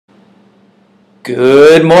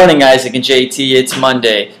Good morning, Isaac and JT. It's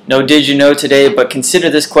Monday. No did you know today, but consider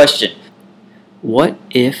this question. What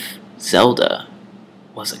if Zelda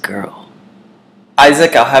was a girl?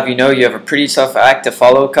 Isaac, I'll have you know you have a pretty tough act to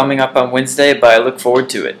follow coming up on Wednesday, but I look forward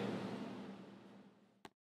to it.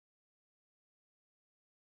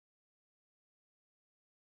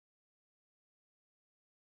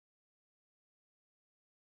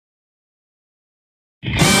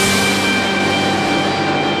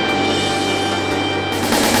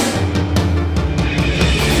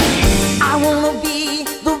 I wanna be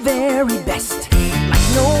the very best, like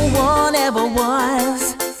no one ever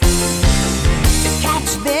was. To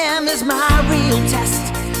catch them is my real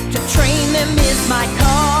test, to train them is my